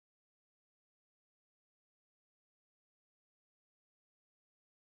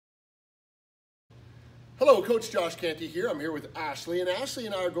Hello, Coach Josh Canty here. I'm here with Ashley, and Ashley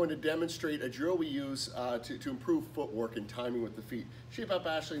and I are going to demonstrate a drill we use to improve footwork and timing with the feet. Shape up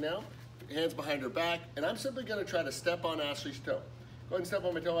Ashley now, hands behind her back, and I'm simply going to try to step on Ashley's toe. Go ahead and step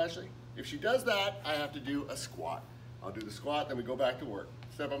on my toe, Ashley. If she does that, I have to do a squat. I'll do the squat, then we go back to work.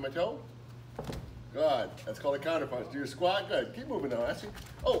 Step on my toe. Good. That's called a counter punch. Do your squat. Good. Keep moving now, Ashley.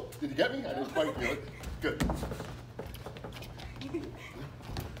 Oh, did you get me? I didn't quite feel it. Good.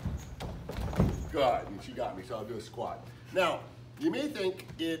 Good, and she got me, so I'll do a squat. Now, you may think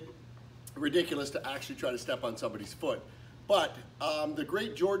it ridiculous to actually try to step on somebody's foot, but the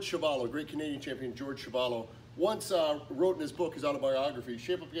great George Chuvalo, great Canadian champion George Chuvalo, once wrote in his book, his autobiography,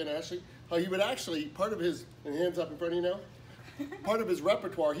 Shape Up Again, Ashley, how he would actually, part of his, and hands up in front of you now, part of his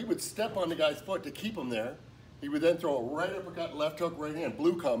repertoire, he would step on the guy's foot to keep him there. He would then throw a right uppercut, left hook, right hand,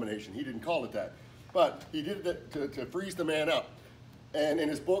 blue combination. He didn't call it that, but he did it to freeze the man up. And in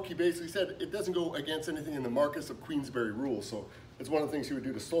his book, he basically said it doesn't go against anything in the Marcus of Queensberry rules. So it's one of the things he would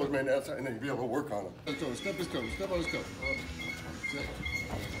do to slow his man down, and then he'd be able to work on him. Step his toe, step on his toe.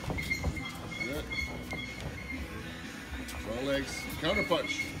 Good. Strong legs, counter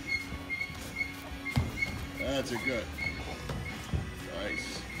punch. That's it, good.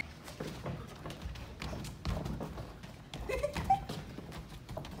 Nice.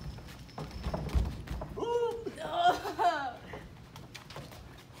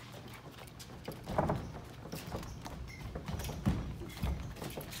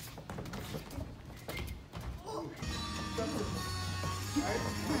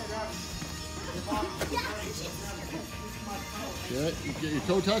 Okay, you get your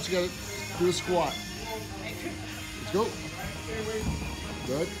toe touch, you gotta do a squat. Let's go.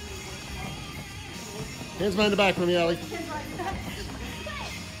 Good. Hands behind the back for me, Allie.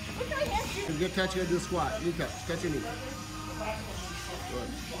 Good touch, you gotta do a squat. Knee touch, touch your knee.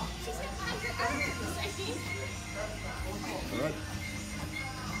 Good. All right.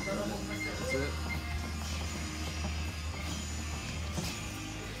 That's it.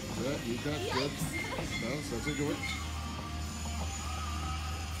 Good, knee touch, good. No, so that's it, good.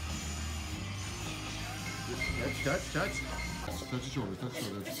 Touch. Touch the shoulder,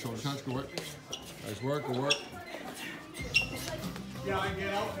 shoulder touch, good work. Nice work, good work. Yeah, I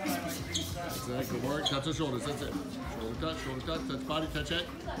get out. That's it, good work. Touch the shoulders, that's it. Shoulder touch, touch body, touch head.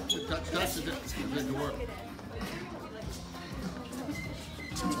 Touch, that's it, good work.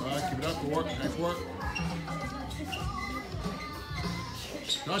 All right, keep it up, good work, nice work.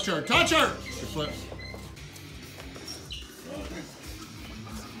 Touch her! Good flip.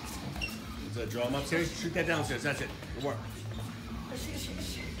 Draw him upstairs, shoot that downstairs, that's it. Good work.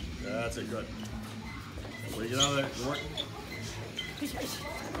 That's it, good. When you get out of there, good work.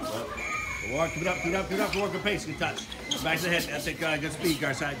 Good work, keep it up, good work, good pace, good touch. Back to the head, that's it, good speed,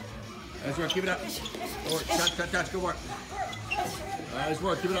 guard side. Nice work, keep it up. Good work, touch, good work. Nice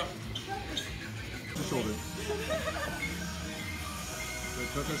work, keep it up.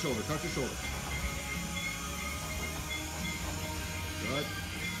 Touch the shoulder. Touch the shoulder. Good.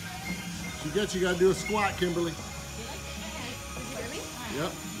 She gets you, gotta do a squat, Kimberly.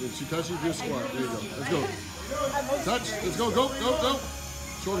 Yep, if she touches you, do a squat. There you go. Let's go. Touch, let's go.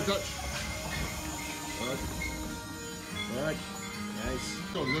 Shoulder touch. All right. Nice.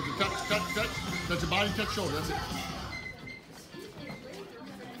 Shoulder, touch. Touch your body, touch shoulder, that's it.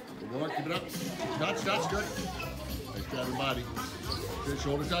 Good work, keep it up. Touch, good. Nice grab your body. Good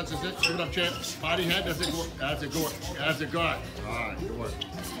shoulder touch, that's it. Keep it up, champ. Body, head, that's it, good work. That's it, good work. That's it, good. All right, good work.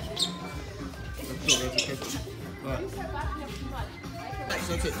 That's it. All right. That's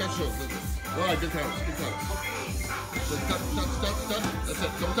it. Touch shoulder. All right, good touch. Touch. That's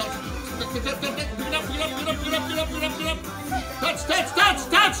it. Don't touch. Get up.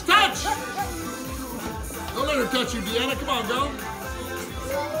 Touch. Don't let her touch you, Deanna. Come on, go.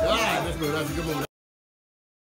 Ah, that's good. That's a good move.